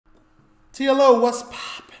TLO, what's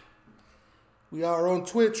poppin'? We are on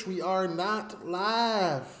Twitch. We are not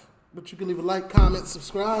live. But you can leave a like, comment,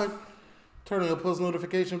 subscribe. Turn on your post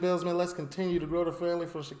notification bells, man. Let's continue to grow the family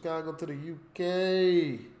from Chicago to the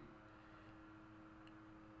UK.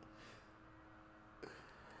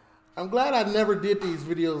 I'm glad I never did these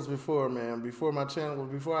videos before, man. Before my channel,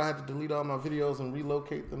 before I had to delete all my videos and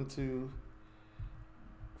relocate them to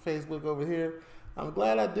Facebook over here. I'm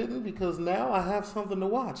glad I didn't, because now I have something to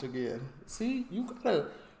watch again. See, you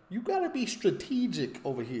gotta be strategic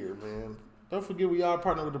over here, man. Don't forget, we are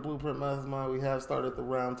partnered with the Blueprint Mastermind. We have started the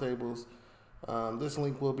roundtables. This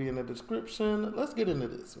link will be in the description. Let's get into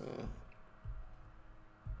this, man.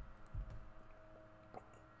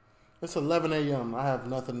 It's 11 a.m. I have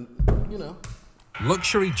nothing, you know.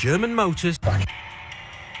 Luxury German motors. Oh,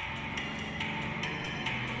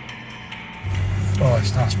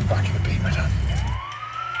 it's nice to be back in the Beamer, Dan.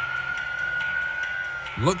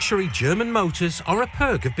 Luxury German motors are a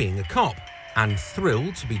perk of being a cop, and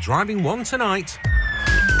thrilled to be driving one tonight.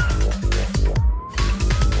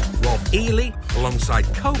 Rob Ely, alongside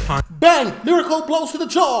co-pilot Bang! Lyrical blows to the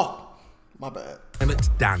jaw! My bad.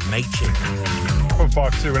 Dan Machin.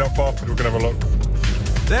 152, we're not far, but we're going to have a look.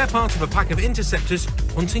 They're part of a pack of interceptors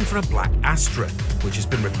hunting for a black Astra, which has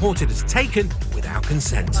been reported as taken without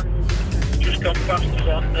consent. Just gone past us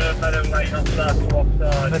on Meadow Lane on south to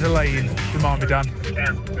offside. Meadow Lane, remind me, Dan.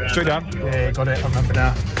 Straight down? Yeah, got it, I remember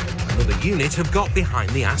now. Another unit have got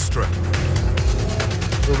behind the Astra.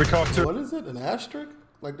 We'll be car 2. What is it? An asterisk?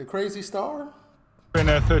 Like the crazy star? In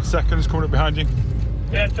 30 seconds, coming up behind you.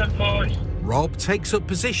 Yeah, 10 boys. Rob takes up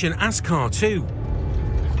position as car 2.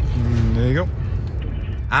 There you go.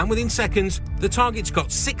 And within seconds, the target's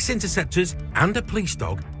got 6 interceptors and a police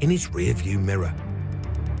dog in his rear view mirror.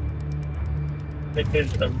 It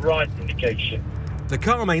is the right indication. The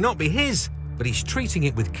car may not be his, but he's treating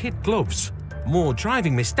it with kid gloves. More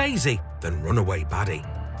driving Miss Daisy than runaway baddie.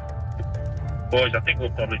 Boys, I think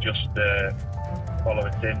we'll probably just follow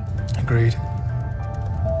it in. Agreed.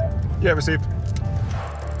 Yeah, received.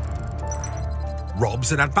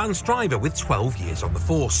 Rob's an advanced driver with 12 years on the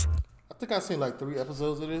force. I think I've seen like 3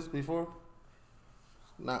 episodes of this before.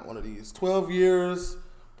 Not one of these. 12 years,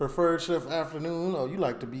 preferred shift afternoon. Oh, you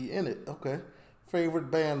like to be in it. Okay.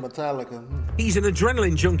 Favorite band, Metallica. He's an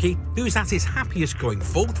adrenaline junkie who's at his happiest going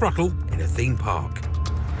full throttle in a theme park.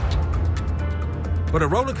 But a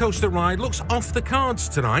roller coaster ride looks off the cards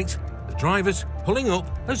tonight. The driver's pulling up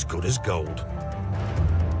as good as gold.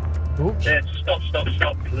 Oops. Yeah, stop,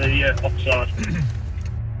 the offside.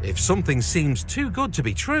 If something seems too good to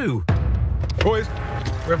be true... Boys,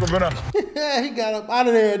 we have a runner. Yeah, he got up out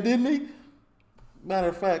of there, didn't he? Matter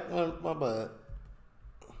of fact, my bad.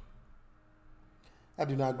 I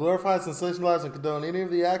do not glorify, sensationalize, and condone any of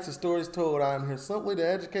the acts or stories told. I am here simply to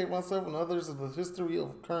educate myself and others of the history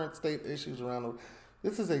of current state issues around the world.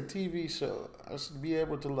 This is a TV show. I should be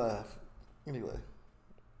able to laugh. Anyway.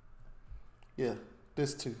 Yeah,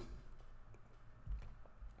 this too.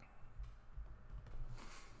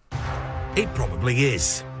 It probably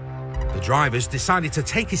is. The driver's decided to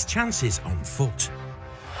take his chances on foot.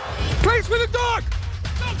 Please, with the dog!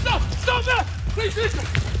 Stop there! Please listen!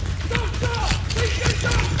 Stop!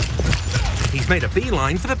 He's made a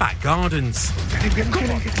beeline for the back gardens.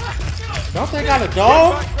 Don't they got a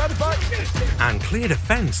dog? And cleared a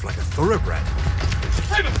fence like a thoroughbred.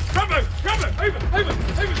 Over!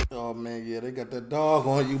 Oh man, yeah, they got that dog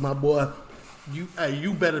on you, my boy. You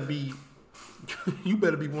better be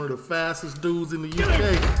one of the fastest dudes in the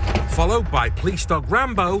UK. Followed by police dog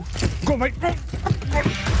Rambo. Go on, mate.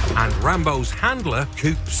 And Rambo's handler,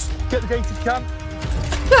 Coops. Get the gated can.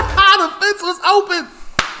 The fence was open.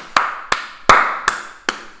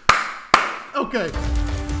 Okay.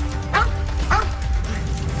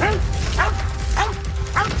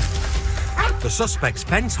 The suspect's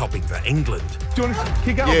fence hopping for England. Do you want to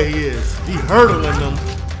kick out? Yeah, he is. He hurdling them.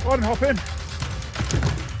 Go on and hop in.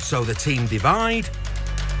 So the team divide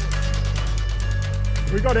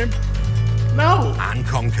We got him. No. and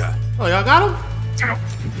conquer. Oh, y'all got him?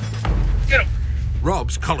 Get him!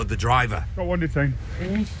 Rob's collared the driver. Got one detain.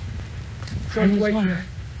 Wait for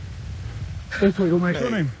you, mate.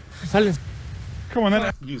 Got him. Come on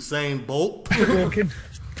then. Usain Bolt. Walking.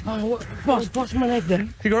 Oh, what's my leg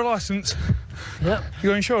then? You got a licence? Yep. You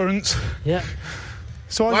got insurance? Yep.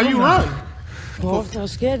 So Why you run? Oh, I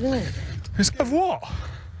was scared, didn't it? Scared of what?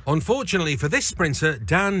 Unfortunately for this sprinter,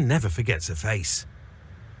 Dan never forgets a face.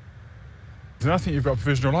 I think you've got a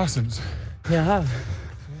provisional licence. Yeah, I have.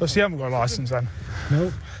 So you haven't got a licence then?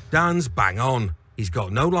 No. Dan's bang on. He's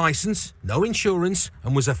got no licence, no insurance,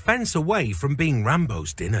 and was a fence away from being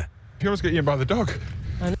Rambo's dinner. You always get eaten by the dog.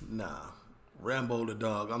 Nah. Rambo the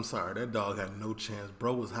dog. I'm sorry, that dog had no chance.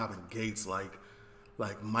 Bro was hopping gates like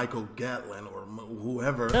Michael Gatlin or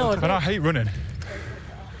whoever. No, and I hate running.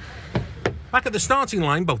 Back at the starting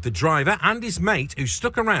line, both the driver and his mate who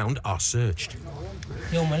stuck around are searched.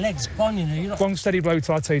 Yo, my leg's gone, you know. You're not... Long, steady blow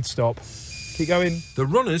till I tell you to stop. Keep going. The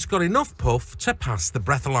runners got enough puff to pass the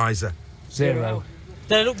breathalyzer. 0.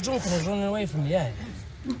 They look drunk and I was running away from the air.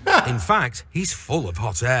 In fact, he's full of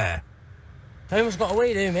hot air. I almost got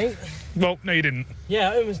away there, mate. Well, no, you didn't.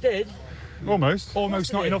 Yeah, I almost did. Almost.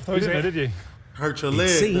 Almost not enough, though, did you? Hurt your It leg.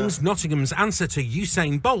 seems Nottingham's answer to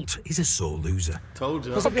Usain Bolt is a sore loser. Told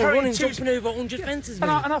you. I've been running, jumping over 100 fences, mate.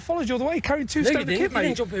 And I followed you all the way, carrying 2 No, stone you the didn't. kid, You mate.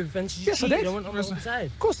 didn't jump over fences. You Yes, I cheated. did. I went on the wrong side.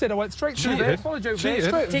 Of course I did. I went straight through there, followed you over there, Cheated.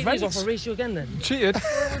 straight Take over these off, fence. I'll race you again then. Cheated.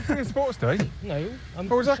 We're doing sports day. No.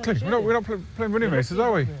 Oh, exactly. We're not playing running races,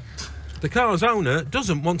 are we? The car's owner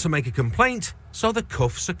doesn't want to make a complaint, so the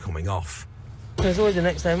cuffs are coming off. There's always the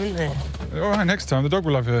next time, isn't there? All right, next time the dog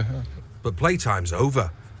will have a... But playtime's over.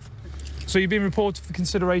 So you've been reported for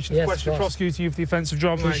consideration Yes, to question boss. prosecuting you for the offence of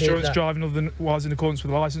driving Appreciate insurance that. driving other than was in accordance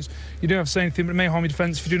with the licence. You don't have to say anything, but it may harm your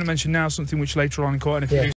defence if you do not mention now something which later on in court.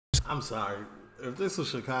 And if you do, I'm sorry. If this was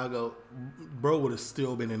Chicago, bro would have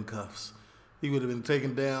still been in cuffs. He would have been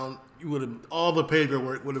taken down. You would have, all the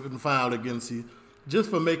paperwork would have been filed against you just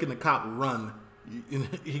for making the cop run.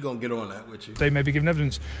 He gonna get on that with you. they may be given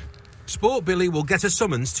evidence. Sport Billy will get a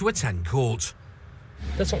summons to attend court.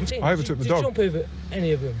 That's what I'm saying. I overtook the dog. Jump over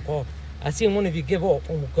any of them. Oh, I seen one of you give up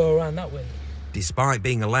and we'll go around that way. Despite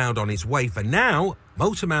being allowed on his way for now,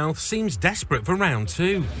 Motormouth seems desperate for round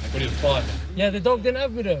 2. Yeah, the dog didn't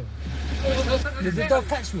have me though. Did the dog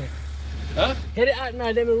catch me? Huh? Get it out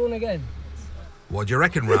now, then we run again. What do you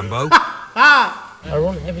reckon, Rambo? I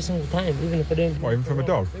run every single time, even if I don't. What, even from a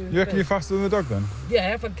dog? You reckon you're faster than the dog then?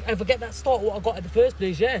 Yeah, if I get that start what I got at the first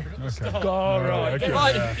place, yeah. Okay. All right. Okay.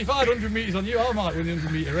 If I had 100 metres on you, I might win the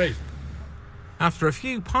 100 metre race. After a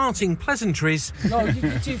few parting pleasantries No,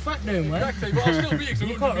 you're too fat now, man. Exactly, but I'll still beat you because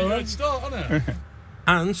You 100 can't metre run. head start, isn't it?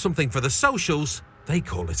 and something for the socials, they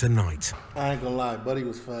call it a night. I ain't gonna lie, buddy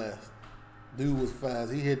was fast. Dude was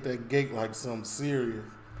fast. He hit that gate like something serious.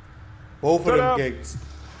 Both of them gates.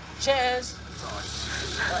 Cheers.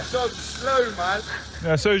 So slow, man.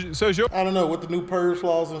 Yeah, so's your I don't know, with the new purge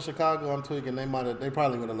laws in Chicago, I'm tweaking. They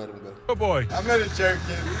probably would have let him go. boy. I'm only joking.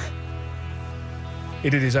 He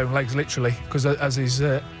did his own legs, literally, because as he's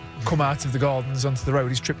come out of the gardens onto the road,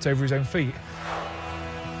 he's tripped over his own feet.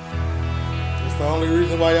 It's the only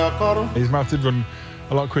reason why y'all caught him. His mouth did run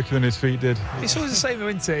a lot quicker than his feet did. It's always the same, though,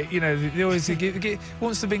 isn't it? You know, they always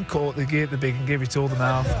once they've been caught, they get the big and give it all the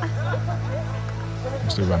mouth.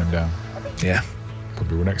 Still ran him down. Yeah.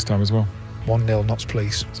 Probably will next time as well. 1-0, Notts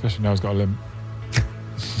Police. Especially now he's got a limp.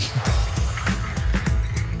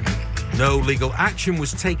 No legal action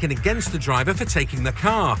was taken against the driver for taking the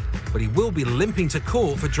car, but he will be limping to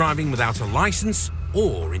court for driving without a licence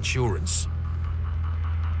or insurance.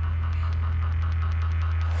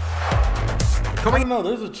 I don't know,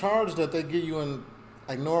 there's a charge that they give you in,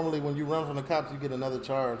 like normally when you run from the cops, you get another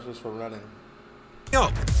charge just for running.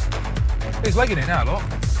 Up. He's legging it now, look.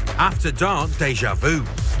 After dark, deja vu.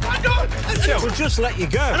 We'll just let you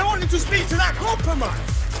go. I don't want you to speak to that copper, man.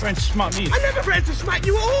 Trying to smack me. I never threatened to smack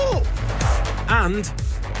you at all. And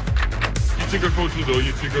You two go forward to the door,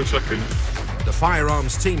 you two go second. the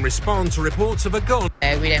firearms team respond to reports of a gun.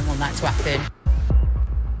 We don't want that to happen.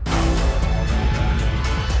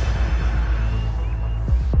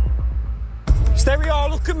 Stay where you are,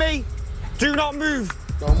 look at me. Do not move.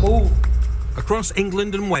 Don't move. Across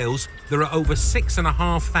England and Wales, there are over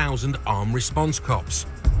 6,500 armed response cops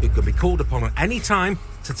who can be called upon at any time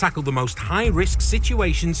to tackle the most high-risk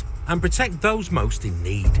situations and protect those most in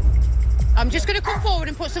need. I'm just going to come forward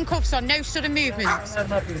and put some cuffs on. No sudden movements. All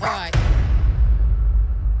right.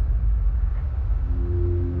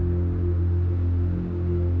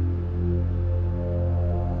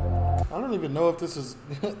 I don't even know if this is...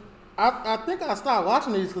 I think I stopped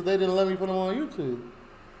watching these because they didn't let me put them on YouTube.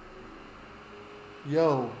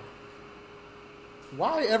 Yo.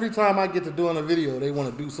 Why every time I get to doing a video, they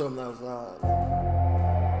want to do something outside?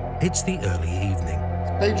 It's the early evening.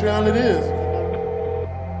 Patreon it is.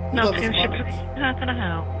 How can I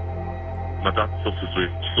help? My dad suffers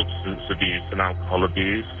with substance abuse and alcohol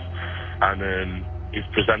abuse, and he's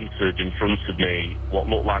presented in front of me what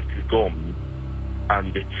looked like a gun,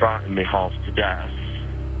 and it frightened me half to death.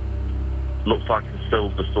 Looks like a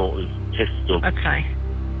silver sort of pistol. Okay.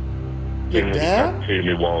 Your What he dad? said to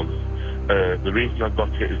me was, the reason I got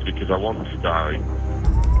it is because I want to die.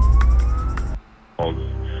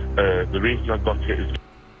 The reason I got it is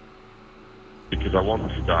because I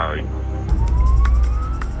want to die.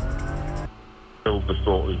 the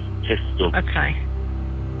sort of pistol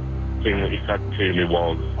thing that he said to me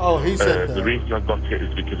was, oh, he said that. The reason I got it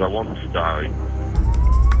is because I want to die.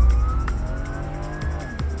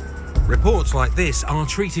 Reports like this are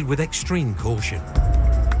treated with extreme caution.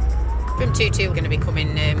 From 2-2, we're going to be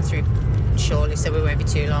coming through shortly, so we won't be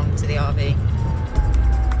too long to the RV.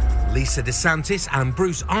 Lisa DeSantis and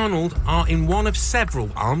Bruce Arnold are in one of several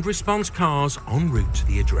armed response cars en route to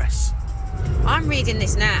the address. I'm reading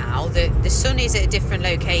this now that the son is at a different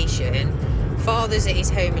location, father's at his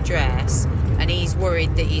home address, and he's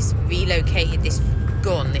worried that he's relocated this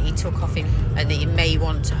gun that he took off him and that he may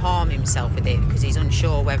want to harm himself with it because he's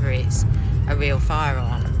unsure whether it's a real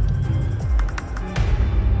firearm.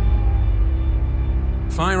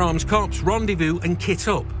 Firearms cops rendezvous and kit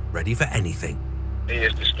up, ready for anything. He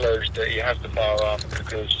has disclosed that he has the firearm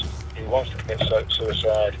because he wants to commit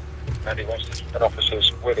suicide and he wants to hit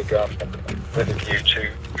officers with a gun with a view to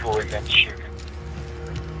drawing them to shoot him.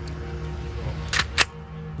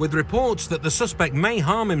 With reports that the suspect may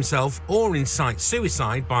harm himself or incite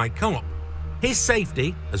suicide by cop, his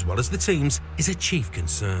safety, as well as the team's, is a chief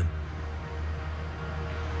concern.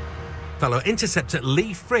 Fellow Interceptor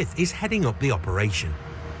Lee Frith is heading up the operation.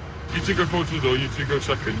 You two go forward to the door, you two go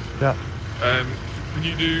second. Yeah. Can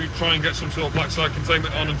you try and get some sort of black side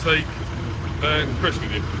containment on and take Chris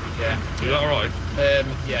with you? Yeah. Is that alright?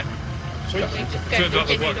 Yeah. Turns out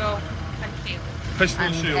the black pistol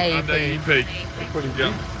and shield and AEP.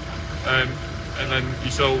 Yeah. And then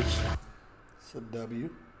yourselves. It's a W.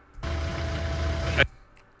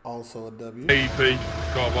 Also a W. AEP,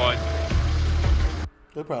 carbine.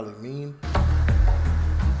 They're probably mean.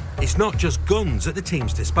 It's not just guns at the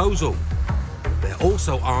team's disposal. They're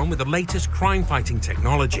also armed with the latest crime-fighting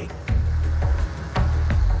technology.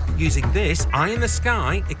 Using this eye in the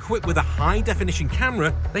sky, equipped with a high-definition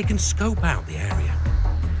camera, they can scope out the area.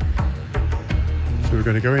 So we're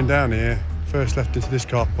going to go in down here, first left into this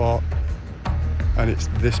car park, and it's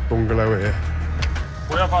this bungalow here.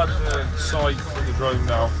 We have had sight from the drone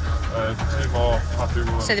now. The team are happy with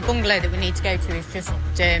that. So the bungalow that we need to go to is just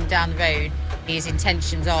down the road. His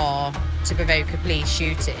intentions are to provoke a police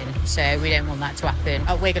shooting, so we don't want that to happen.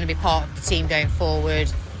 We're going to be part of the team going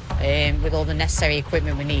forward with all the necessary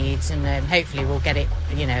equipment we need, and hopefully we'll get it,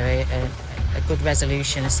 you know, a good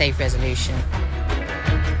resolution, a safe resolution.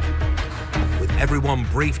 With everyone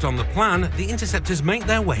briefed on the plan, the Interceptors make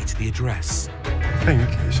their way to the address. I think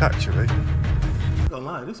it's actually... I'm gonna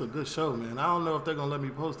lie, this is a good show, man. I don't know if they're gonna let me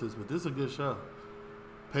post this, but this is a good show.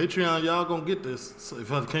 Patreon, y'all gonna get this so if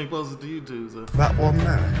I can't post it to YouTube. So. That one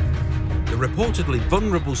there. The reportedly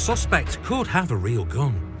vulnerable suspect could have a real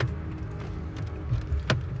gun.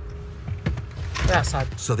 We're outside.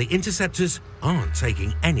 So the Interceptors aren't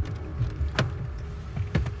taking any.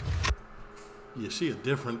 Yeah, she a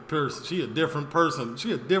different person. She a different person.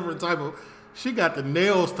 She a different type of... She got the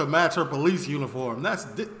nails to match her police uniform. That's...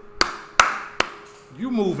 You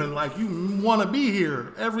moving like you want to be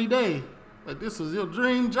here every day. Like this was your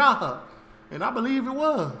dream job. And I believe it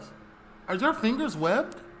was. Are your fingers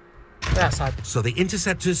webbed? We're outside. So the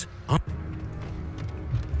Interceptors aren't...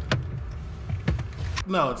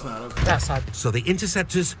 No, it's not. Okay. We're outside. So the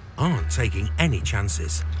Interceptors aren't taking any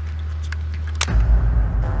chances.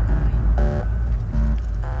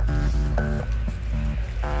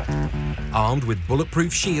 Armed with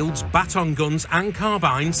bulletproof shields, baton guns and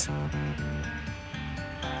carbines,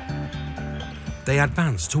 they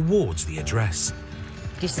advance towards the address.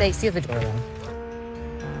 Did you say it's the other door?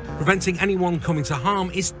 Preventing anyone coming to harm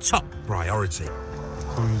is top priority.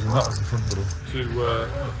 That was the front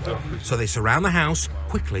door. So they surround the house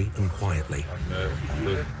quickly and quietly.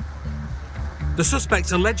 The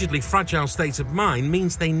suspect's allegedly fragile state of mind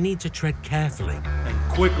means they need to tread carefully.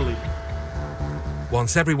 And quickly.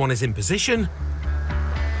 Once everyone is in position,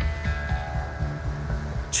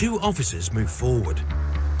 two officers move forward.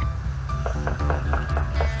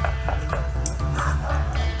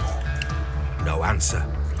 No answer.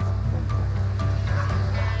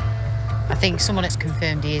 I think someone has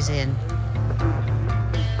confirmed he is in.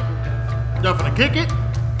 Y'all gonna kick it?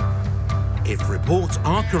 If reports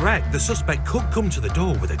are correct, the suspect could come to the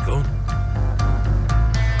door with a gun.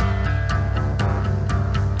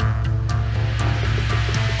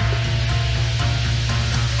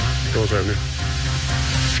 Doors opening.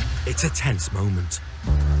 It's a tense moment.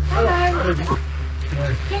 Hello.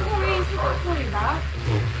 Don't worry, it's not worry about.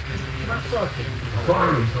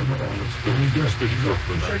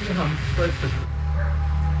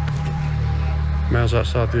 Mel's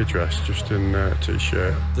outside the address, just in a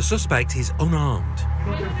t-shirt. The suspect is unarmed.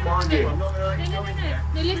 No,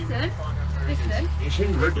 listen. Listen. It's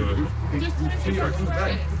in red. Just see it on the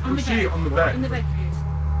bed. See it on the bed. In the bed.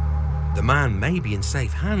 The man may be in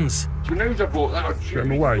safe hands. Do you know I bought that? Get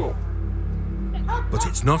him away. But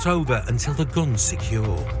it's not over until the gun's secure.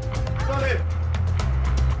 Got it.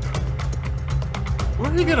 Where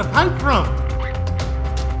did he get a pipe from?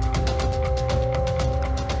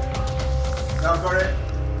 Now got it.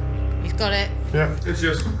 He's got it. Yeah. It's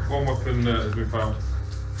just one weapon has been found.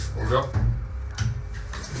 What we got?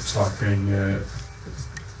 It's like a...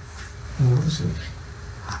 what is it?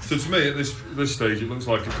 So to me, at this stage, it looks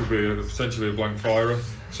like it could be potentially a blank firer.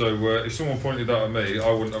 So if someone pointed that at me, I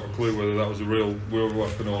wouldn't have a clue whether that was a real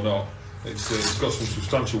weapon or not. It's got some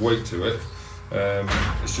substantial weight to it.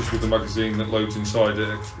 It's just with the magazine that loads inside it.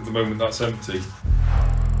 At the moment, that's empty.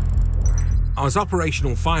 As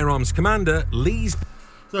operational firearms commander, Lee's...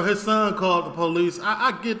 So his son called the police.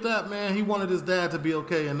 I get that, man. He wanted his dad to be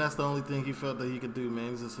okay, and that's the only thing he felt that he could do,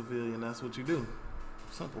 man. He's a civilian. That's what you do.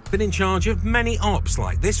 Simple. Been in charge of many ops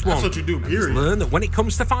like this one. That's what you do, period. He's learned that when it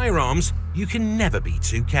comes to firearms, you can never be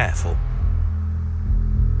too careful.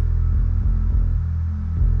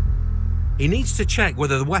 He needs to check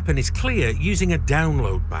whether the weapon is clear using a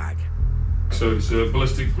download bag. So it's a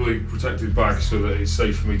ballistically protected bag so that it's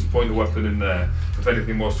safe for me to point the weapon in there. If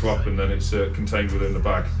anything was to happen, then it's contained within the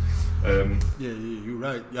bag. Yeah, you're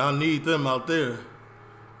right. Y'all need them out there.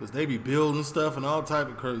 Because they be building stuff and all type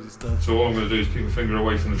of crazy stuff. So all I'm going to do is keep my finger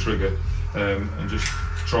away from the trigger and just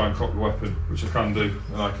try and cock the weapon, which I can do,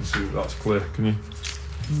 and I can see that that's clear. Can you?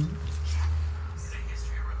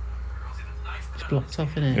 It's blocked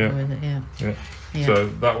off, isn't it? Yeah. With it? Yeah. Yeah. So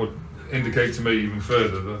that would indicate to me even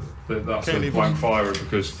further that that's a blank firer,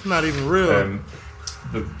 because it's not even real.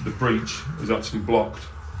 The breech is actually blocked.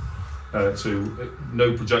 So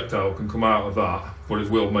no projectile can come out of that, but it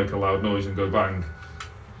will make a loud noise and go bang.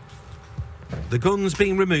 The gun's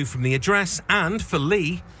being removed from the address, and for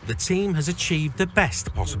Lee, the team has achieved the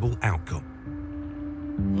best possible outcome.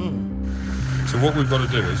 So what we've got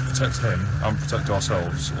to do is protect him and protect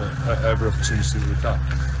ourselves at every opportunity that we can.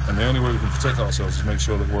 And the only way we can protect ourselves is make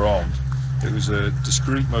sure that we're armed. It was a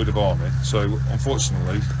discreet mode of arming, so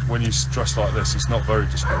unfortunately, when you dress like this, it's not very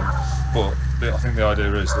discreet. But I think the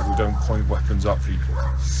idea is that we don't point weapons at people.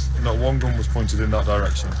 Not one gun was pointed in that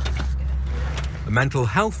direction. A mental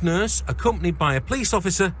health nurse, accompanied by a police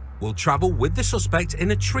officer, will travel with the suspect in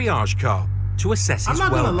a triage car to assess his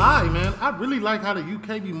well-being. I'm not gonna lie, man. I really like how the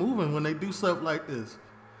UK be moving when they do stuff like this.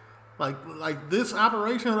 Like this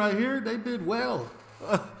operation right here, they did well.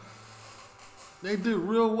 They did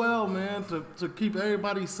real well, man, to keep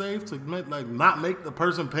everybody safe, to not make the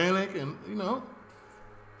person panic, and you know.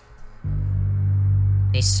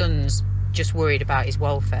 His son's just worried about his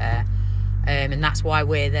welfare. And that's why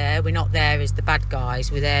we're there. We're not there as the bad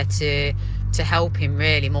guys. We're there to help him,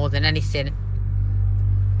 really, more than anything.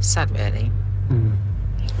 Sad, really.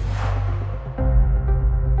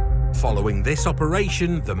 Following this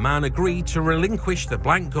operation, the man agreed to relinquish the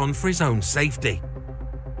blank gun for his own safety.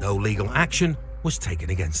 No legal action was taken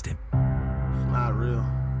against him. It's not real.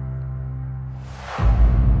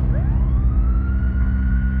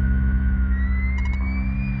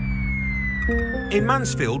 In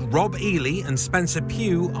Mansfield, Rob Ely and Spencer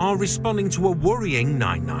Pugh are responding to a worrying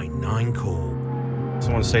 999 call.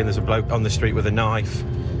 Someone's saying there's a bloke on the street with a knife.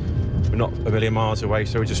 We're not a million miles away,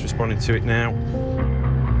 so we're just responding to it now.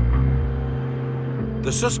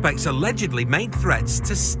 The suspects allegedly made threats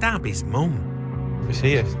to stab his mum. It's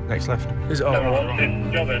here, next left. Job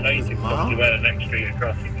at native to where the next street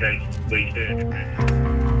across in case we do.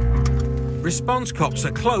 Response cops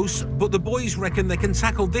are close, but the boys reckon they can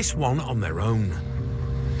tackle this one on their own.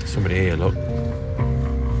 Somebody here, look.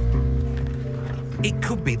 It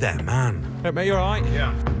could be their man. Hey, mate, you all right?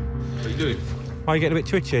 Yeah. What are you doing? Why are you getting a bit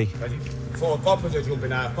twitchy? 4 coppers are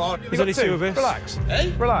jumping out. There's only 2 of us. Relax.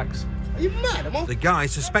 Hey? Relax. Are you mad? I'm on. The guy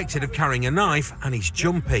suspected of carrying a knife, and he's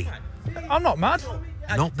jumpy. I'm not mad.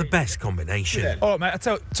 Not the best combination. All right, mate, I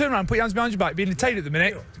tell you, turn around, put your hands behind your back. Being detained at the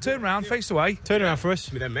minute. Turn around, face away. Turn around for us.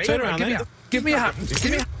 Turn around, mate. Give me a hat.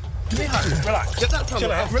 Give me a hat. Relax. Get that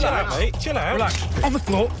Chill out, Relax. mate. Chill out. Relax. On the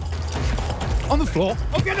floor. On the floor.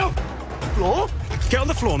 Oh, get up. Floor? Get on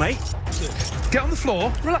the floor, mate. Get on the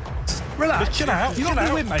floor. Relax. Relax. Just chill out. You're not going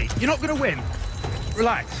to win, mate. You're not going to win.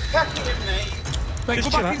 Relax. Catch it, mate. Mate,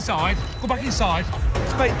 Just go chill back out. inside. Go back inside.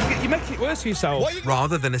 Mate, you're making it worse for yourself.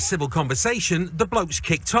 Rather than a civil conversation, the bloke's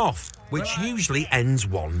kicked off, which usually ends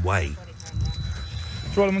one way.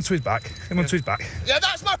 Throw him onto his back. Him onto his back. Yeah,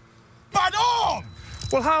 that's my bad arm.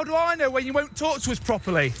 Well, how do I know when you won't talk to us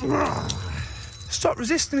properly? Stop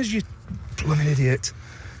resisting us, you blooming idiot.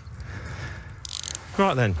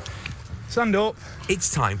 Right then. Stand up. It's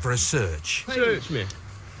time for a search. Search me.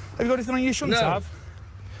 Have you got anything on you shouldn't No. have?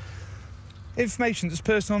 Information that's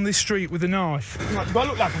person on this street with a knife. Do I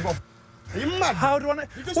look like I've got... Are you mad? How do I know?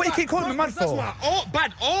 What you keep calling me mad for? That's my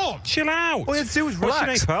bad arm. Chill out. All you have to do is What's your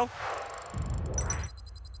name, relax. pal?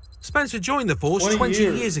 Spencer joined the force 20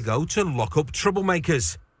 years ago to lock up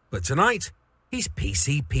troublemakers. But tonight, he's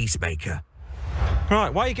PC Peacemaker.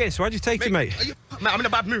 Right, why are you getting so agitated, mate? Mate, I'm in a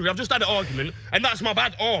bad mood. I've just had an argument, and that's my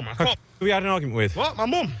bad arm. I can't... Who we had an argument with? What? My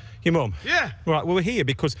mum. Your mum? Yeah. Right, well, we're here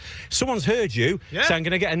because someone's heard you say I'm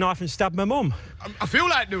going to get a knife and stab my mum. I feel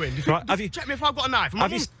like doing. Right, have you... Check me if I've got a knife. My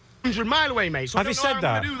mum's 100 mile away, mate. So Have you said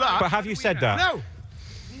that? But have you said that? No.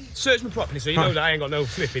 Search me properly so you know that I ain't got no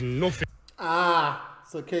flipping nothing. Ah,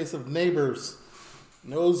 it's a case of neighbours.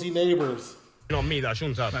 Nosy neighbours. On me that I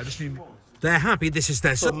shouldn't have. They're happy this is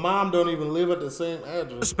their So mom don't even live at the same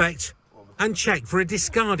address. suspect and check for a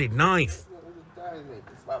discarded knife.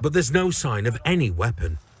 But there's no sign of any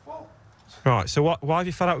weapon. Right, so why have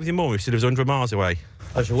you fell out with your mum if she lives 100 miles away?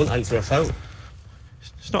 I just wouldn't answer a phone.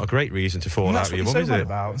 It's not a great reason to fall And out that's with what your you're mum, so is mad it?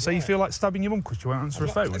 about. And so you feel like stabbing your mum because you won't answer a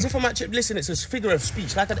phone. As if I'm actually... Listen, it's a figure of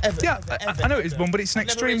speech. Like I'd ever... Yeah, I know it is, Mum, but it's an I've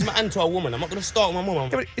never extreme... raised my hand to a woman. I'm not going to start with my mum.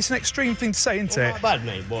 Yeah, but it's an extreme thing to say, isn't it? Not bad,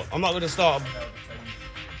 mate, but I'm not going to start...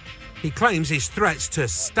 He claims his threats to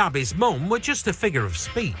stab his mum were just a figure of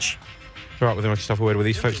speech. Right, well, then I'll just have a word with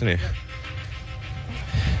these folks in here.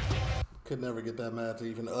 Could never get that mad to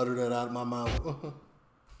even utter that out of my mouth.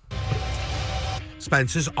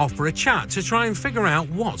 Spencer's off for a chat to try and figure out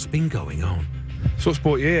what's been going on. So what's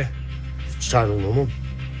brought you here? Just trying with my mum.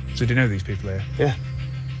 So do you know these people here? Yeah.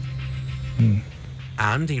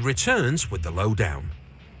 And he returns with the lowdown.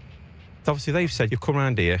 Obviously, they've said you've come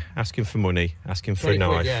around here asking for money, asking for a 20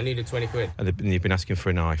 knife. quid, yeah, I needed 20 quid. And you've been asking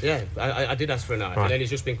for a knife. Yeah, I did ask for a knife, Right. and then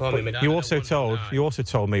he's just been calling me. You also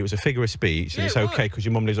told me it was a figure of speech, and it's okay because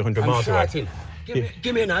your mum lives 100 I'm miles away. shouting.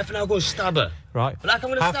 Give me a knife and I'll go stab her. Right. Like I'm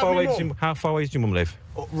going to stab my mum. How far away does your mum live?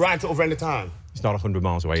 Right to over end of time. It's not 100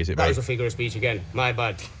 miles away, is it, That mate? was a figure of speech again. My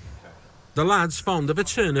bad. The lad's fond of a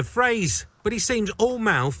turn of phrase, but he seems all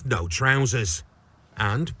mouth, no trousers.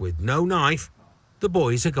 And with no knife, the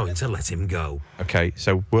boys are going to let him go. Okay,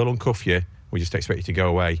 so we'll uncuff you. We just expect you to go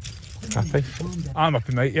away. Happy? I'm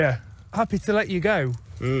happy, mate, yeah. Happy to let you go.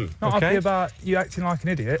 Not happy about you acting like an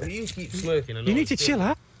idiot. You keep smirking. You need to chill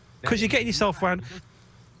out. Because you're getting yourself round...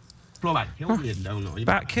 That killed you, don't know.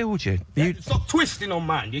 That killed you. Stop twisting on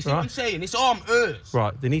man. You see what I'm saying? This arm hurts.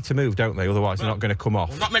 Right, they need to move, don't they? Otherwise, they're not going to come off.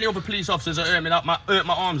 Well, not many other police officers that hurt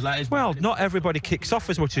my arms like this. Well, not everybody kicks off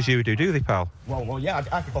as much as you do they, pal? Well, yeah,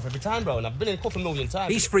 I kick off every time, bro, and I've been in a couple million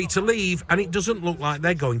times. He's free to leave, and it doesn't look like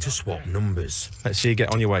they're going to swap numbers. Let's see you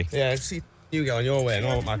get on your way. Yeah, see you get on your way and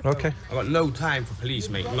all, man. Okay. I've got no time for police,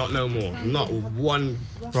 mate. Not no more. Not one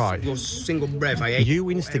single breath. I hate You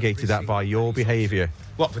instigated that by your behaviour.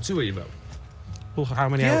 What, for two of you, bro? Well, how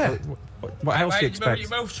many else? What else do you expect? You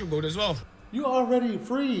both struggled as well. You already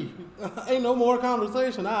free. Ain't no more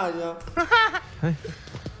conversation, yeah.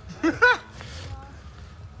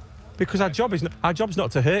 Because our job's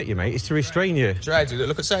not to hurt you, mate. It's to restrain you. Try to. Look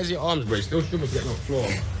at the size of your arms, bro. Still struggling getting on the floor.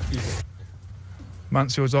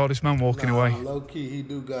 Mansfield's hardest man walking away. Low key, he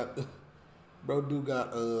do got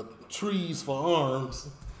trees for arms.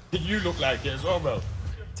 You look like it as well, bro.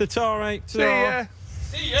 Ta-ta, See ya.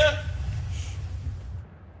 See ya.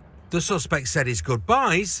 The suspect said his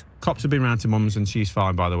goodbyes. Cops have been round to mum's and she's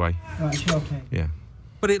fine, by the way. Right, she's okay. Yeah.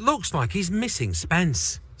 But it looks like he's missing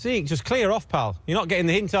Spence. Zeke, just clear off, pal. You're not getting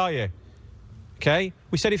the hint, are you? Okay?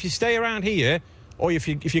 We said if you stay around here, or if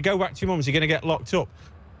you go back to your mum's, you're going to get locked up.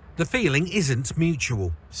 The feeling isn't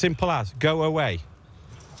mutual. Simple as, go away.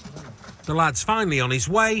 The lad's finally on his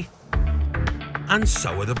way, and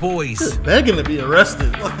so are the boys. They're going to be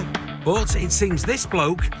arrested. But it seems this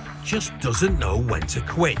bloke just doesn't know when to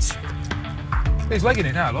quit. He's legging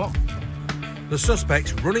it now, look. The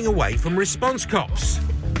suspect's running away from response cops.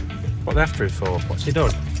 What are they after him for? What's he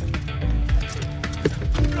done?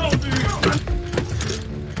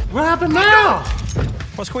 What happened now?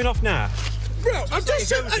 What's going off now? Bro, I'm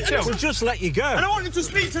just... We'll just let you go. And I wanted to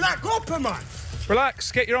speak to that copper, man.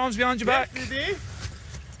 Relax, get your arms behind your back.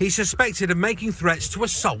 He's suspected of making threats to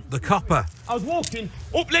assault the copper. I was walking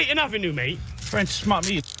up Leighton Avenue, mate. Trying to smack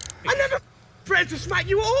me. I never tried to smack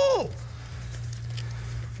you at all.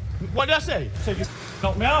 What did I say? So you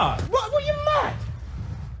knocked me out. What? Were you mad?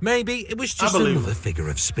 Maybe it was just another figure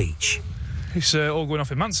of speech. It's all going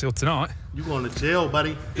off in Mansfield tonight. You going to jail,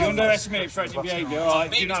 buddy. You underestimate threatening behaviour, all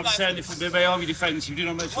right? You don't understand if the behaviour defence, you do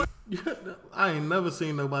not mention... I ain't never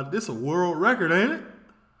seen nobody. This a world record, ain't it?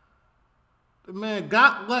 man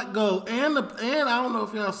got let go, and I don't know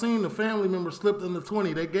if y'all seen the family member slipped in the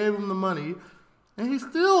 20. They gave him the money, and he's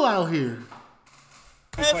still out here.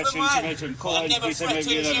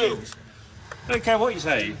 Don't care what you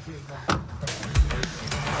say.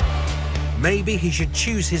 Maybe he should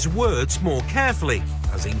choose his words more carefully,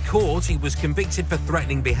 as in court he was convicted for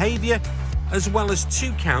threatening behaviour as well as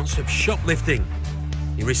 2 counts of shoplifting.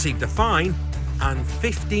 He received a fine and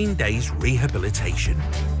 15 days rehabilitation.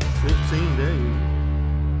 15 days?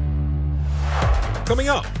 Coming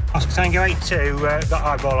up. Oscar Tango 82, got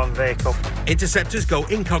eyeball on vehicle. Interceptors go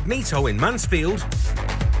incognito in Mansfield.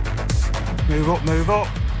 Move up, move up.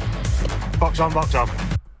 Box on, box on.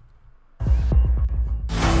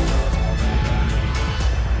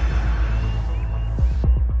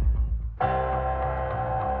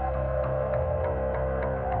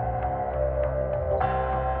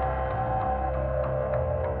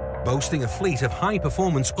 Boasting a fleet of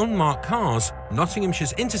high-performance unmarked cars,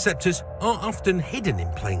 Nottinghamshire's Interceptors are often hidden in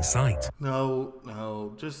plain sight.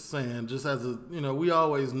 No, just saying, just as a, we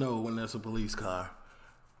always know when there's a police car.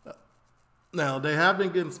 Now, they have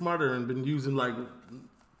been getting smarter and been using, like,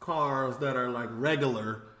 cars that are, like,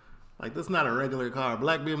 regular. Like, this is not a regular car.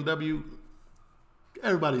 Black BMW,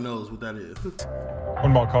 everybody knows what that is.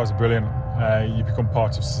 Unmarked cars are brilliant. You become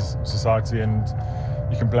part of society and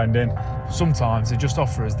you can blend in. Sometimes they just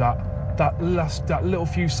offer us that little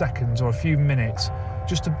few seconds or a few minutes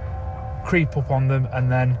just to creep up on them,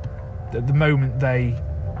 and then the moment they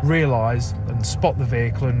realise and spot the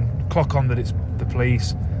vehicle and clock on that it's the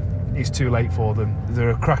police, it's too late for them. They're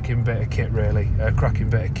a cracking bit of kit, really, a cracking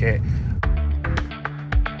bit of kit.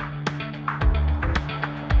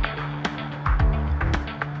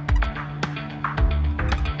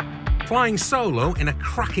 Flying solo in a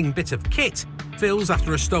cracking bit of kit, Phil's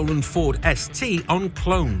after a stolen Ford ST on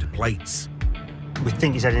cloned plates. We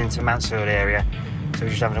think he's heading into Mansfield area, so we're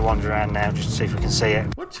just having a wander around now just to see if we can see it.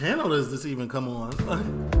 What channel does this even come on?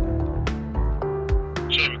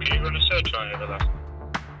 Jim, can you run a search on over that?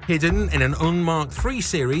 Hidden in an unmarked 3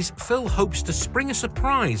 Series, Phil hopes to spring a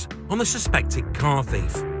surprise on the suspected car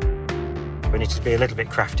thief. We need to be a little bit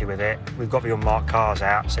crafty with it. We've got the unmarked cars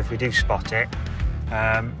out, so if we do spot it,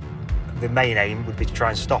 the main aim would be to try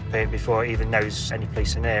and stop it before it even knows any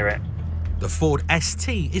police are near it. The Ford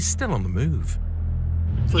ST is still on the move.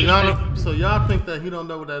 So y'all think that he don't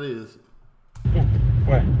know what that is?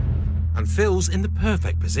 Where? And Phil's in the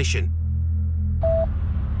perfect position.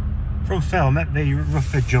 From film at the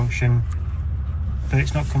Rufford Junction, but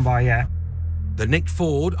it's not come by yet. The nicked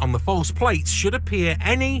Ford on the false plates should appear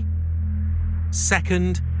any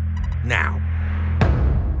second now.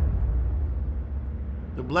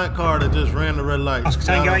 The black car that just ran the red light. Oscar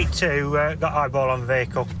Tango 82, got eyeball on the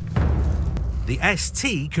vehicle. The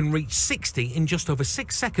ST can reach 60 in just over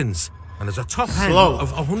 6 seconds and has a top end Slow.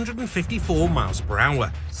 of 154 miles per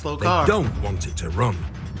hour. Slow They car. don't want it to run.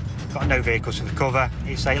 Got no vehicles for the cover.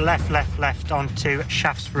 It's a left onto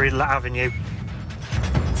Shaftesbury Avenue.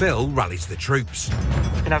 Phil rallies the troops.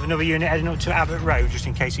 We can have another unit heading up to Abbott Road just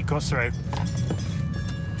in case it cuts through.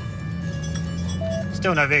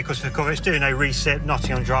 Still no vehicles for the cover. It's doing no recip,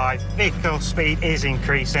 Nottingham Drive. Vehicle speed is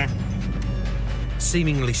increasing.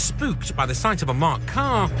 Seemingly spooked by the sight of a marked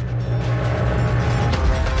car,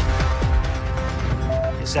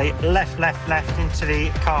 It's a left into the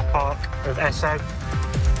car park of Esso.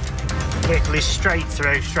 Vehicle is straight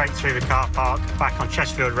through the car park, back on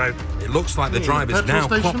Chesterfield Road. it looks like the driver's now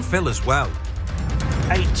clocked Phil as well.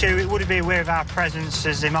 82, it wouldn't be aware of our presence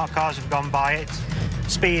as the marked cars have gone by it.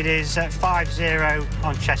 Speed is 50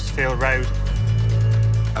 on Chesterfield Road.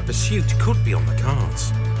 A pursuit could be on the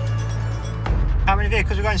cards. How many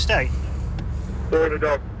vehicles are going to stay? 40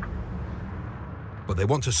 dog. But they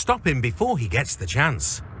want to stop him before he gets the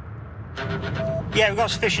chance. Yeah, we've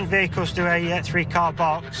got sufficient vehicles to do a 3-car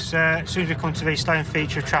box. As soon as we come to the Stone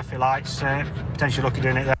feature of traffic lights, potentially look at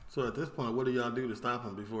doing it there. So at this point, what do y'all do to stop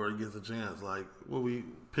him before he gets a chance? Like, will we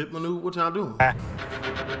pit maneuver? What y'all doing?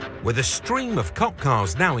 With a stream of cop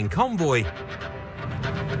cars now in convoy,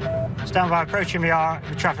 Stand by, approaching the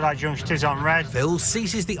traffic light junction is on red. Phil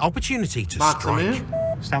seizes the opportunity to Box him strike.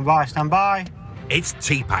 in. Stand by. It's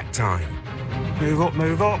T-Pack time. Move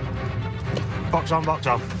up. Box on.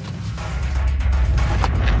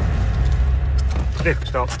 Vehicle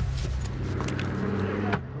stop.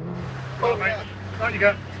 Oh, mate. Down you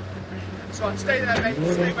go. That's right, stay there, mate.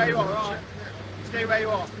 Stay where you are, all right? Stay where you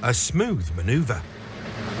are. A smooth manoeuvre.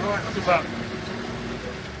 All right, I'll do that.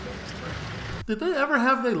 Did they ever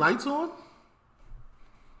have their lights on?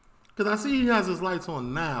 Because I see he has his lights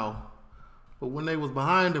on now, But when they was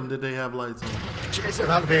behind him, did they have lights on? It's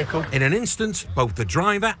another vehicle. In an instant, both the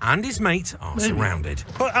driver and his mate are surrounded.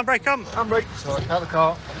 Put handbrake on. Handbrake. Sorry, out of the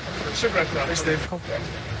car.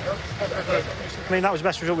 I mean, that was the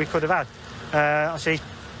best result we could have had. I see,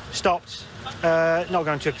 stopped, not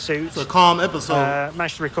going to a pursuit. It's a calm episode.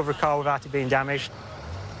 Managed to recover a car without it being damaged.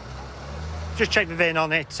 Just checked the VIN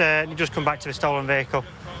on it, and it just come back to the stolen vehicle.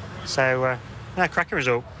 So, cracking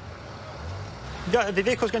result. The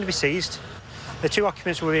vehicle's going to be seized. The 2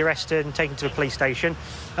 occupants will be arrested and taken to the police station.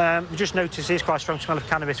 We just noticed there's quite a strong smell of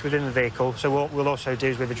cannabis within the vehicle, so what we'll also do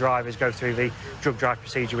is with the drivers go through the drug drive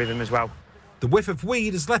procedure with them as well. The whiff of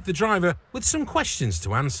weed has left the driver with some questions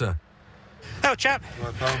to answer. Hello, chap.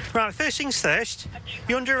 Right, first things first,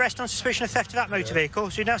 you're under arrest on suspicion of theft of that motor vehicle,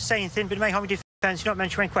 so you don't have to say anything, but it may harm your defence. You're not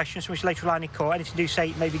mentioning any questions from which later rely in court. Anything you do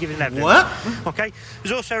say may be given evidence. What? OK.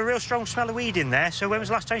 There's also a real strong smell of weed in there, so when was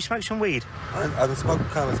the last time you smoked some weed? I don't smoke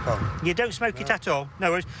cannabis, pal. You don't smoke it at all? No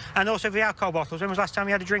worries. And also the alcohol bottles, when was the last time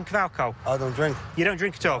you had a drink of alcohol? I don't drink. You don't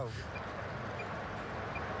drink at all? No.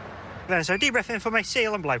 Then, so deep breath in for me,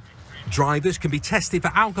 seal and blow. Drivers can be tested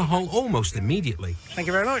for alcohol almost immediately. Thank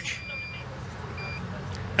you very much.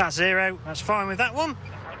 That's 0. That's fine with that one.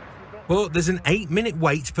 But there's an 8-minute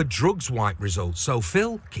wait for drugs wipe results, so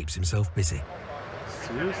Phil keeps himself busy.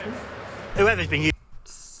 Seriously? Whoever's been using...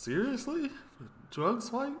 Seriously? Drug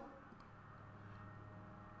swipe?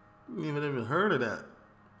 I haven't even heard of that.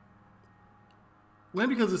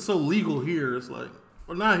 Maybe because it's so legal here, it's like...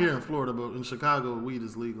 Well, not here in Florida, but in Chicago, weed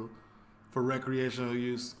is legal for recreational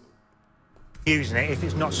use. Using it, if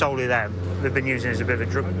it's not solely them, they've been using it as a bit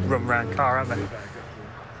of a run round car, haven't they?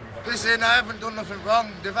 Listen, I haven't done nothing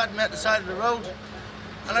wrong. They've had me at the side of the road,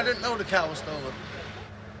 and I didn't know the car was stolen.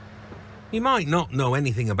 You might not know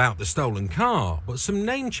anything about the stolen car, but some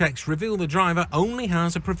name checks reveal the driver only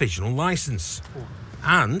has a provisional licence.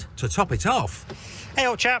 And, to top it off... Hey,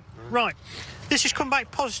 old chap, right, this has come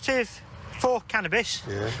back positive for cannabis.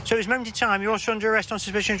 Yeah. So at this moment in time, you're also under arrest on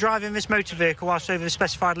suspicion of driving this motor vehicle whilst over the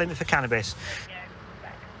specified limit for cannabis.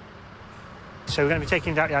 So we're going to be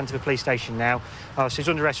taking that down to the police station now. So he's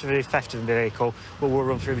under arrest for the theft of the vehicle, but we'll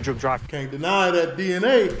run through the drug drive. Can't deny that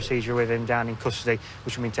DNA procedure with him down in custody,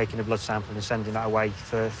 which will mean taking a blood sample and sending that away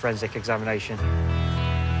for forensic examination.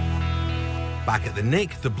 Back at the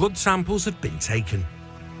NIC, the blood samples have been taken.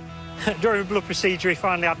 During the blood procedure, he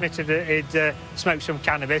finally admitted that he'd smoked some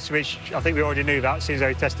cannabis, which I think we already knew that since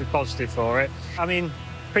he tested positive for it. I mean,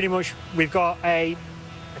 pretty much we've got a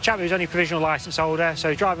chap who's only provisional licence holder, so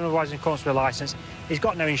he's driving otherwise in accordance with a licence. He's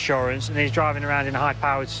got no insurance, and he's driving around in a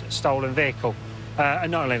high-powered stolen vehicle.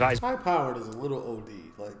 And not only that, high-powered is a little OD.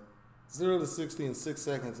 Like 0 to 60 in 6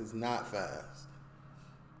 seconds is not fast.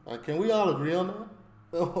 Like, can we all agree on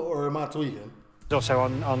that, or am I tweaking? Also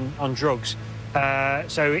on drugs,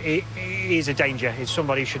 so it is a danger. It's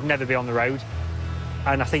somebody who should never be on the road,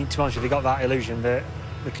 and I think, to be honest with you, they got that illusion that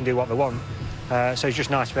they can do what they want. So it's just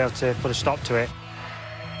nice to be able to put a stop to it.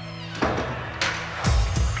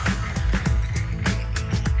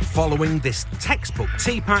 Following this textbook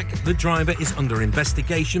TPAC, the driver is under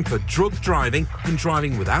investigation for drug driving and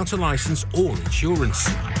driving without a licence or insurance.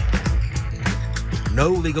 No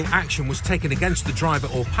legal action was taken against the driver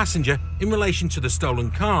or passenger in relation to the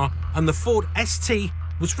stolen car, and the Ford ST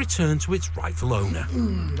was returned to its rightful owner.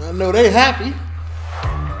 I know they happy.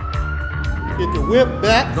 Get the whip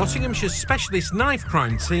back. Nottinghamshire's specialist knife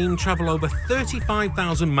crime team travel over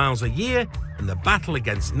 35,000 miles a year in the battle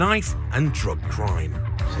against knife and drug crime.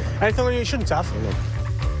 Anything on you shouldn't have?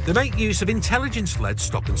 They make use of intelligence-led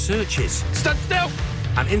stop and searches. Stand still!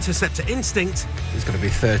 An Interceptor instinct. It's going to be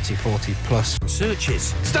 30, 40 plus.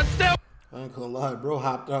 Searches. Stand still! I ain't gonna lie, bro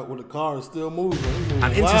hopped out with the car is still moving.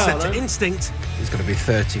 An Interceptor instinct. It's going to be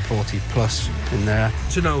 30, 40 plus in there.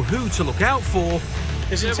 To know who to look out for.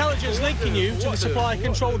 There's intelligence linking you to the supply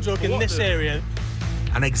control drug in this area.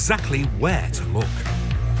 And exactly where to look.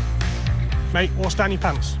 Mate, what's down your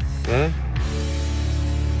pants? Huh?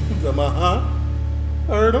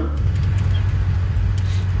 Heard him?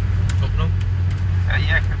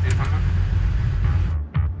 Yeah, can do that.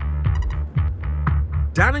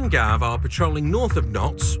 Dan and Gav are patrolling north of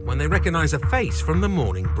Notts when they recognise a face from the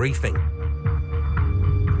morning briefing.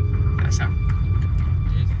 That's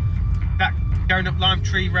that going up Lime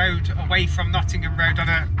Tree Road away from Nottingham Road on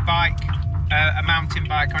a bike, a mountain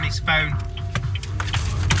bike on his phone.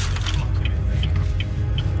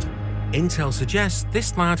 Intel suggests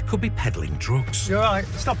this lad could be peddling drugs. You're right.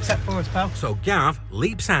 Stop a sec for us, pal. So Gav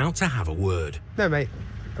leaps out to have a word. No, mate.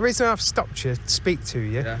 The reason I've stopped you to speak to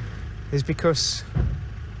you is because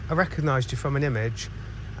I recognised you from an image,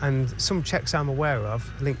 and some checks I'm aware of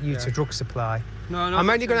link you to drug supply. No, I'm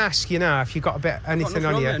only going to ask you now if you've got a bit anything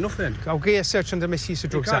on you. Nothing. I'll give you a search under misuse of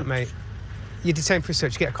drugs Act, mate. You're detained for a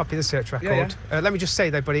search. You get a copy of the search record. Let me just say,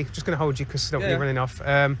 though, buddy, just going to hold you because I don't want you running off.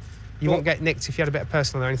 You won't get nicked if you had a bit of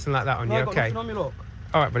personal or anything like that on you, I've got okay? nothing on me, look.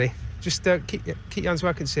 All right, buddy. Just keep your hands where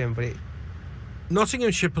I can see them, buddy.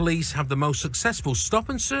 Nottinghamshire police have the most successful stop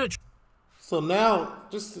and search. So now,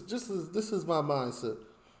 this is my mindset.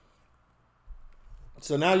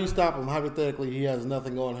 So now you stop him. Hypothetically, he has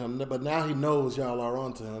nothing on him, but now he knows y'all are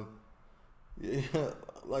onto him. Yeah,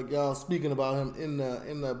 like y'all speaking about him in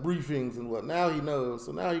the briefings and what. Now he knows.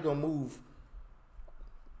 So now he gonna move.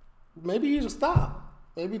 Maybe he'll stop.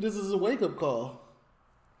 Maybe this is a wake up call.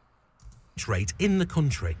 Rate in the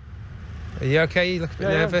country. Are you okay? You look a bit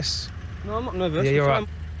nervous. No, I'm not nervous. Yeah, you're right.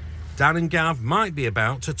 Dan and Gav might be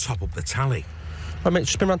about to top up the tally. Right, mate,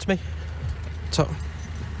 just spin round to me. Top. All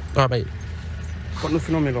right, mate. Got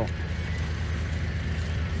nothing on me, though.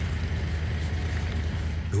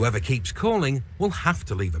 Whoever keeps calling will have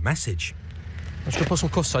to leave a message. I'm just going to put some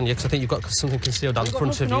cuffs on you because I think you've got something concealed down the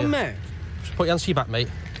front of you. On me. Just put your hands to your back, mate.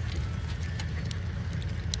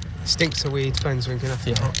 Stinks of weed, phone's ringing off.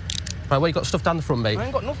 Yeah. Right, well, you got stuff down the front, mate. I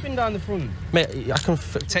ain't got nothing down the front. Mate, I can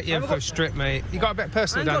take you in for a strip, mate. You got a bit of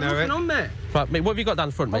personal down there, I ain't got nothing on me. Right, mate, what have you got down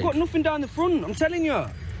the front, mate? I've got nothing down the front, I'm telling you.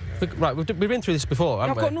 Right, we've been through this before,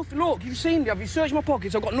 haven't we? I've got nothing. Look, you've seen me. Have you searched my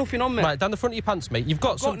pockets? I've got nothing on me. Right, down the front of your pants, mate. You've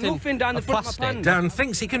got something. Nothing down the front of my pants. Dan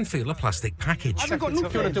thinks he can feel a plastic package. I haven't got nothing.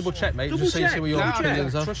 If you want to double check, mate, Double just check. see what your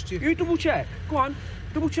opinions are. Trust you. You double check. Go on,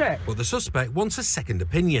 double check. But the suspect wants a second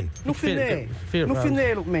opinion. Nothing there. Nothing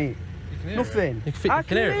there, look, mate. Nothing. I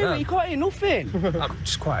can hear it. You can't hear nothing.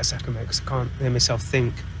 Just quiet a second, mate, because I can't hear myself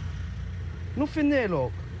think. Nothing there,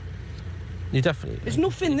 look. You definitely. There's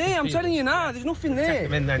nothing there. I'm telling you now. There's nothing there. Take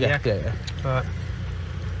him in then, yeah. Right.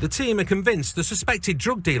 The team are convinced the suspected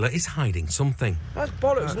drug dealer is hiding something. That's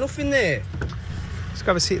bollocks. Nothing there. Let's go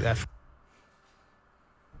have a seat there.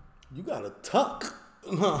 You got a tuck.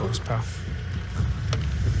 No. Thanks, pal.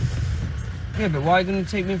 Yeah, but why are you going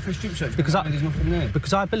to take me in for a strip search? Because there's nothing there.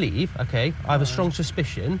 Because I believe, okay, I have a strong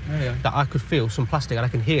suspicion that I could feel some plastic and I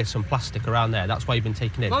can hear some plastic around there. That's why you've been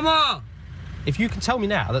taken in. Mama! If you can tell me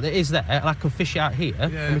now that it is there and I can fish it out here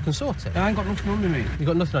and we can sort it. I ain't got nothing on me, mate. You've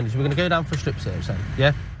got nothing on you, so we're going to go down for a strip search then,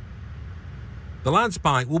 yeah? The lad's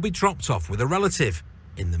bike will be dropped off with a relative.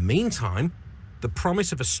 In the meantime, the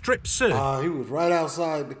promise of a strip search he was right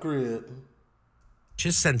outside the crib.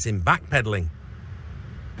 has sent him backpedaling.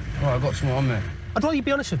 Oh, I've got something on me. I'd rather you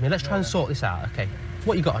be honest with me. Let's try and sort this out, okay?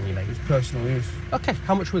 What you got on you, mate? It's personal use. Okay,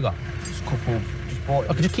 how much we got? Just a couple. Just bought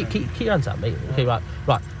it. Okay, just keep your hands out, mate. Okay, right.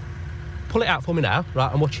 Pull it out for me now.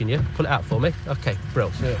 Right, I'm watching you. Pull it out for me. Okay,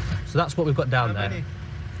 brilliant. That's it. So that's what we've got down there.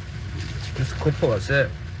 Just a couple, that's it.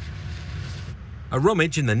 A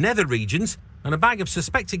rummage in the nether regions and a bag of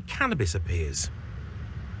suspected cannabis appears.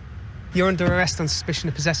 You're under arrest on suspicion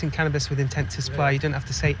of possessing cannabis with intent to supply. You don't have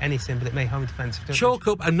to say anything, but it may harm defence. Chalk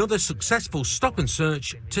up another successful stop and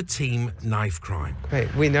search to Team Knife Crime.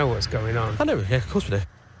 Wait, we know what's going on. I know, yeah, of course we do.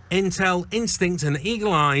 Intel, instinct and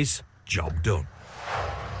eagle eyes, job done.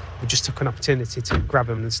 We just took an opportunity to grab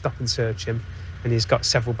him and stop and search him. And he's got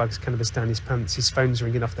several bags of cannabis down his pants. His phone's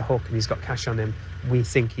ringing off the hook and he's got cash on him. We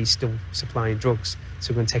think he's still supplying drugs.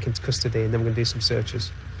 So we're going to take him to custody and then we're going to do some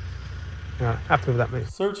searches. Right, happy with that, mate.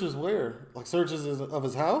 Searches where? Like searches of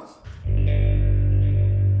his house?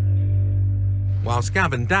 Whilst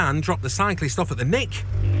Gav and Dan drop the cyclist off at the nick.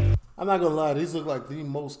 I'm not gonna lie, these look like the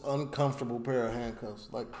most uncomfortable pair of handcuffs.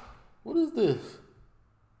 Like, what is this?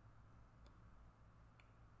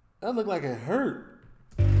 That looked like it hurt.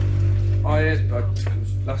 Oh, yes, but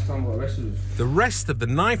last time we got arrested. The rest of the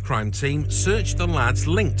knife crime team searched the lad's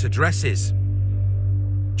linked addresses.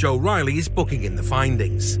 Joe Riley is booking in the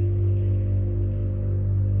findings.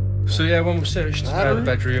 So yeah, when we searched the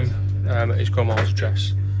bedroom at his grandma's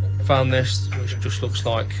address, found this, which just looks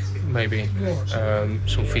like maybe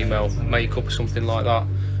some female makeup or something like that.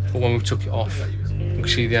 But when we took it off, you can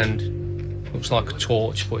see the end. Looks like a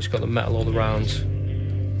torch, but it's got the metal all around.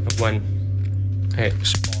 And when it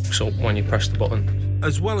sparks up when you press the button.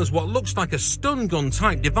 As well as what looks like a stun gun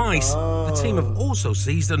type device, the team have also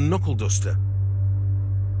seized a knuckle duster.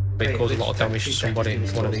 It caused a lot of damage to somebody in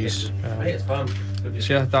one of these.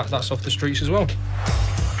 So yeah, that's off the streets as well.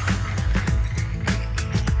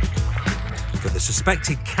 For the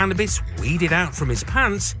suspected cannabis weeded out from his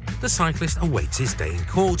pants, the cyclist awaits his day in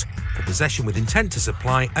court for possession with intent to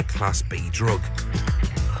supply a Class B drug.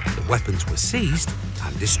 The weapons were seized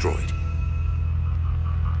and destroyed.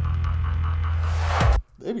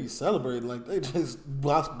 They be celebrating like they just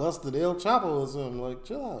busted El Chapo or something. Like,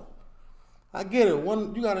 chill out. I get it.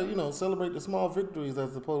 You gotta, you know, celebrate the small victories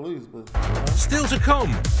as the police, but Still to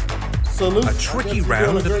come, salute. a tricky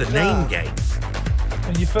round of the name game.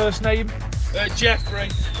 And your first name? Jeffrey.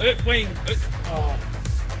 Wayne.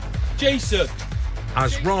 Jason.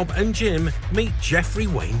 As Rob and Jim meet Jeffrey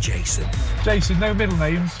Wayne Jason. Jason, no middle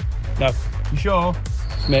names? No. You sure?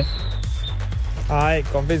 Smith. I ain't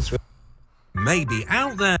convinced with. Maybe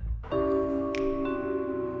out there.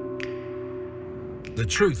 The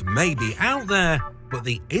truth may be out there, but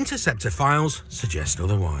the Interceptor files suggest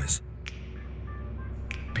otherwise.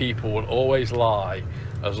 People will always lie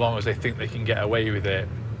as long as they think they can get away with it.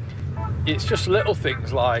 It's just little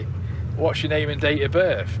things like, what's your name and date of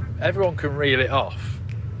birth? Everyone can reel it off.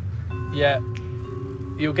 Yet,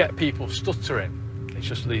 you'll get people stuttering. It's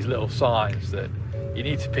just these little signs that you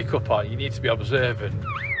need to pick up on, you need to be observant.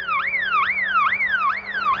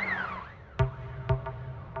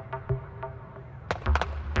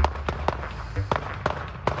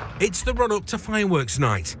 It's the run-up to fireworks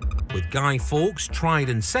night, with Guy Fawkes tried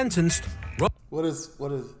and sentenced. What is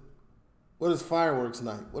fireworks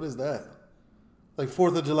night? What is that? Like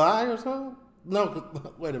 4th of July or something? No,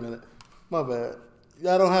 wait a minute. My bad.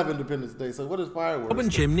 I don't have Independence Day, so what is fireworks? Rob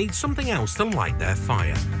and Jim need something else to light their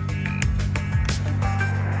fire.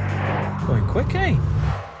 Going quick, eh?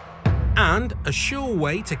 And a sure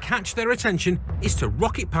way to catch their attention is to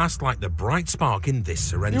rocket past like the bright spark in this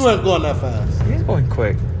Sorrento. You weren't going that fast. He's going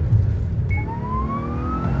quick.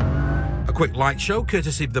 A quick light show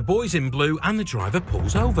courtesy of the boys in blue, and the driver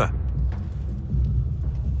pulls over.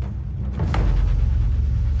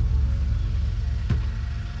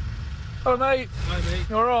 Oh, mate. Hi, mate.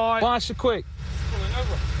 You all right? Why so quick? Pulling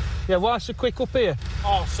over. Yeah, why so quick up here?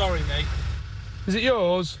 Oh, sorry, mate. Is it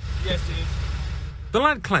yours? Yes, it is. The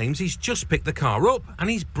lad claims he's just picked the car up and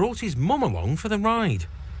he's brought his mum along for the ride.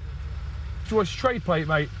 Do you want your trade plate,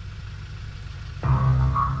 mate?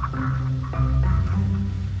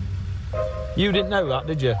 You didn't know that,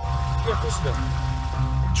 did you? Yeah, of course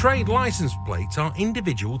I do. Trade licence plates are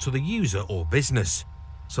individual to the user or business,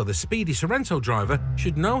 so the speedy Sorrento driver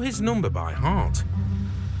should know his number by heart.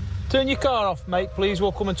 Turn your car off, mate, please.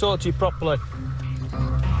 We'll come and talk to you properly.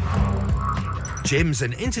 Jim's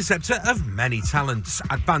an interceptor of many talents.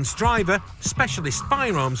 Advanced driver, specialist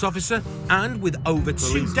firearms officer, and with over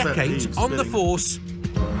 2 decades on the force,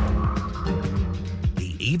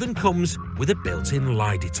 he even comes with a built-in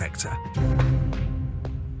lie detector.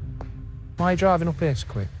 Why are you driving up here so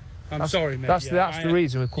quick? I'm sorry, mate. That's the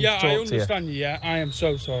reason we've come to talk to you. Yeah, I understand you. Yeah, I am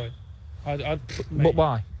so sorry. But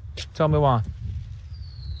why? Tell me why.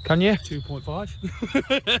 Can you?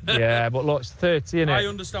 2.5. Yeah, but look, it's 30, isn't it? I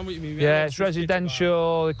understand what you mean. Yeah, it's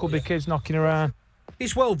residential. There could be kids knocking around.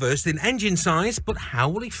 He's well versed in engine size, but how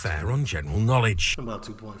will he fare on general knowledge? About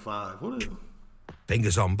 2.5. What is it?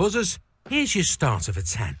 Fingers on buzzers. Here's your starter for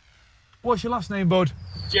 10. What's your last name, bud?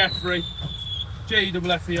 Jeffrey.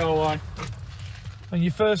 J-E-F-F-E-R-Y. And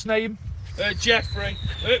your first name? Jeffrey.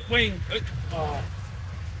 Wayne.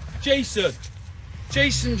 Jason.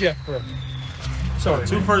 Jason Jeffrey. Sorry.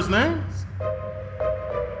 2 first names?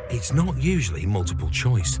 It's not usually multiple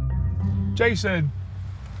choice. Jason.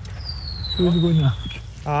 Who's the winner?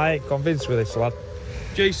 I ain't convinced with this, lad.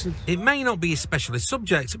 Jason. It may not be a specialist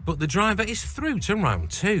subject, but the driver is through to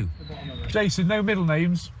round 2. Jason, no middle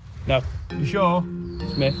names? No. You sure?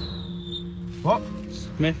 Smith. What?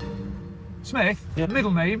 Smith. Smith? Yeah.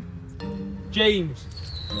 Middle name? James.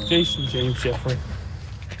 Jason James Jeffrey.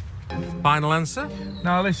 Final answer?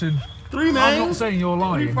 Now listen. 3 names? I'm not saying you're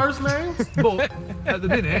lying. 3 first names? But at the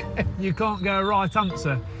minute, you can't get a right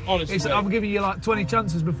answer. Honestly. I'm giving you like 20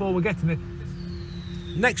 chances before we're getting it.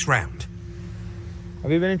 Next round.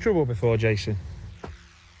 Have you been in trouble before, Jason?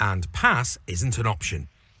 And pass isn't an option.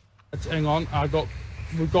 Hang on,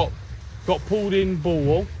 we got pulled in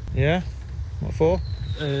Bullwall. Yeah? What for?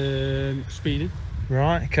 Speeding.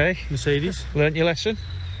 Right, okay. Mercedes. Learnt your lesson?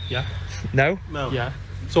 Yeah. No? No. Yeah.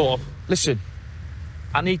 Sort of. Listen,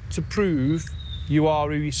 I need to prove you are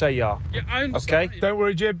who you say you are. Yeah, I understand. Okay? Don't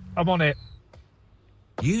worry, Jim. I'm on it.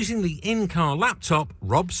 Using the in-car laptop,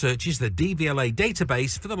 Rob searches the DVLA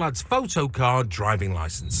database for the lad's photo card driving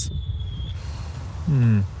licence.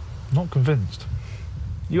 Not convinced.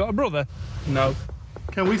 You got a brother? No.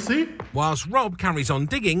 Can we see? Whilst Rob carries on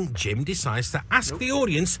digging, Jim decides to ask the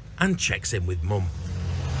audience and checks in with Mum.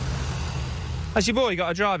 Has your boy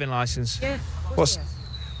got a driving licence? Yeah.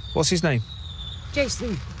 What's his name?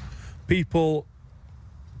 Jason. People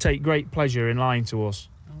take great pleasure in lying to us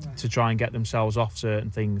to try and get themselves off certain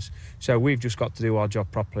things. So we've just got to do our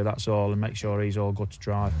job properly, that's all, and make sure he's all good to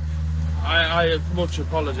drive. I much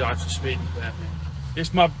apologise for speeding there.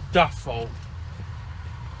 It's my daft fault.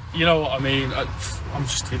 You know what I mean? I'm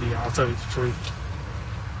just kidding. I'll tell you the truth.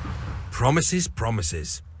 Promises,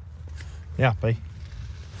 promises. You happy?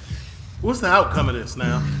 What's the outcome of this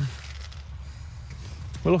now?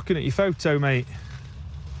 We're looking at your photo, mate.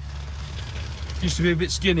 Used to be a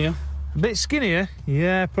bit skinnier. A bit skinnier?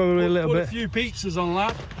 Yeah, probably a little bit. Put a few pizzas on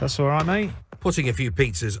that. That's all right, mate. Putting a few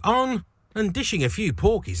pizzas on and dishing a few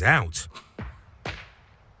porkies out.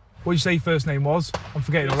 What did you say your first name was? I'm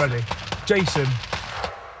forgetting already. Jason.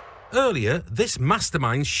 Earlier, this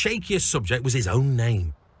mastermind's shakiest subject was his own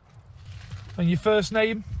name. And your first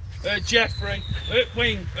name? Jeffrey.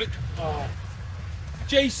 Wayne.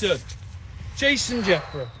 Jason. Jason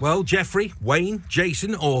Jeffrey. Well, Jeffrey, Wayne,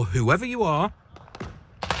 Jason, or whoever you are,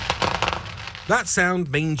 that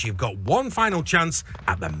sound means you've got one final chance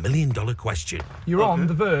at the $1 million question. You're on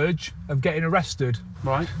the verge of getting arrested.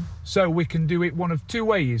 Right. So we can do it one of two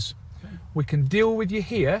ways. We can deal with you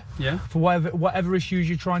here for whatever issues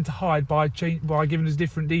you're trying to hide by giving us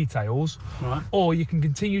different details. Right. Or you can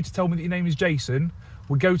continue to tell me that your name is Jason.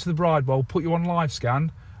 We go to the Bridewell, put you on live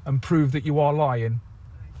scan and prove that you are lying.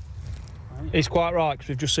 He's quite right, because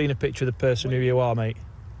we've just seen a picture of the person who you are, mate.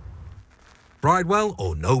 Bridewell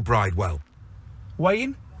or no Bridewell?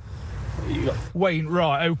 Wayne? Wayne,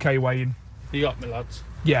 right, OK, Wayne. You got me, lads.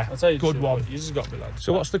 Yeah, I'll tell you good the truth, one. You just got me, lads.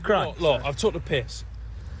 So what's the crack? Look, I've took the piss.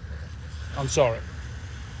 I'm sorry.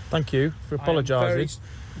 Thank you for apologising.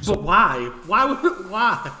 But why? Why?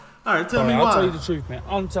 All right, tell me why. I'll tell you the truth, mate.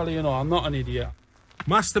 I'm telling you, no, I'm not an idiot.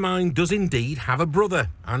 Mastermind does indeed have a brother,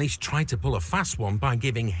 and he's tried to pull a fast one by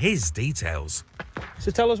giving his details. So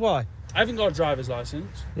tell us why. I haven't got a driver's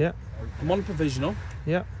licence. Yeah. I'm on a provisional.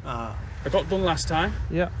 Yeah. I got done last time.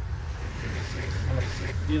 Yeah.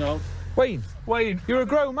 You know. Wayne, you're a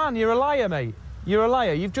grown man. You're a liar, mate. You're a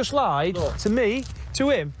liar. You've just lied to me, to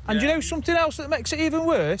him, and you know something else that makes it even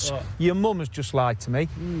worse? What? Your mum has just lied to me.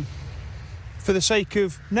 For the sake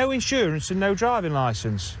of no insurance and no driving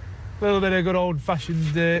licence. A little bit of good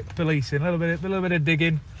old-fashioned policing, a little bit of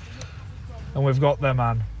digging, and we've got the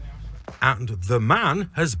man. And the man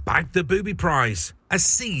has bagged the booby prize, a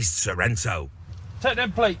seized Sorrento. Take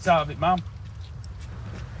them plates out of it, ma'am.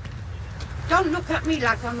 Don't look at me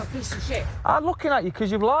like I'm a piece of shit. I'm looking at you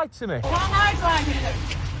because you've lied to me. Can't I drive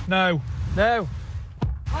it? No. No.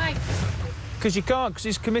 Why? Because you can't, because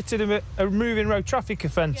he's committed a moving road traffic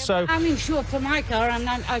offence, so... I'm insured for my car and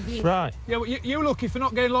then I'd be... Right. Yeah, well, you're lucky for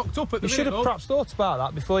not getting locked up at the minute, You should have perhaps thought about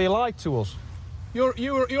that before you lied to us.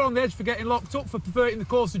 You're on the edge for getting locked up for perverting the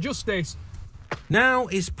course of justice. Now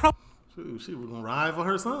is She was gonna rival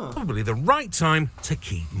her son. probably the right time to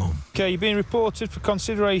keep mum. OK, you're being reported for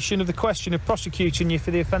consideration of the question of prosecuting you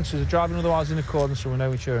for the offences of driving otherwise in accordance with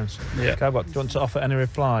no insurance. Yeah. OK, what, do you want to offer any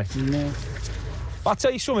reply? No. I'll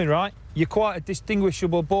tell you something, right? You're quite a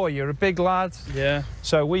distinguishable boy. You're a big lad. Yeah.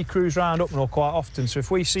 So we cruise round Upnor quite often. So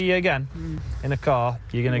if we see you again in a car,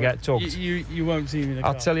 you're going to get tugged. You won't see me in a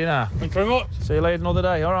car. I'll tell you now. Thank you very much. See you later another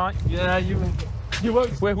day, all right? Yeah, you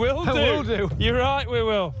won't. We will do. I will do. You're right, we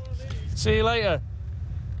will. See you later.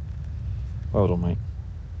 Well done, mate.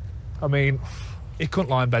 I mean, he couldn't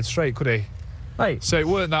lie in bed straight, could he? Mate. So it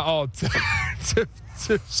weren't that hard to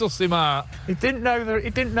suss him out. He didn't know that. He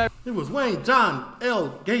didn't know. It was Wayne John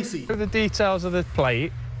L. Gacy. The details of the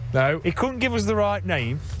plate. No. He couldn't give us the right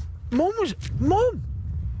name. Mum.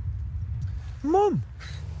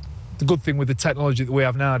 The good thing with the technology that we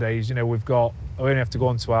have nowadays, you know, we only have to go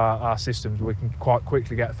onto our systems. We can quite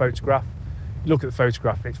quickly get a photograph. You look at the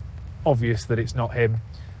photograph, it's obvious that it's not him.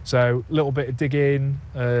 So a little bit of digging,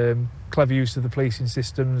 clever use of the policing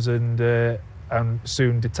systems, and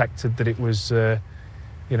soon detected that it was,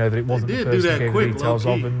 you know, that it wasn't the person who gave the details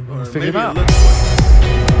of, and figured him out.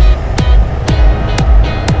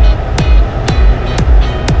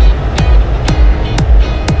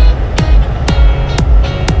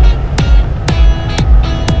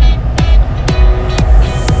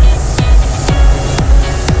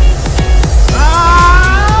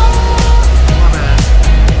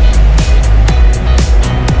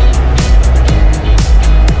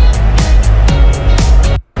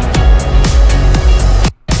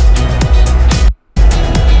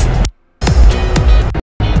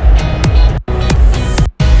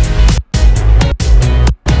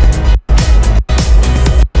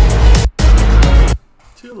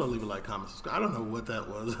 Leave a like, comment, subscribe. I don't know what that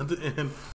was at the end.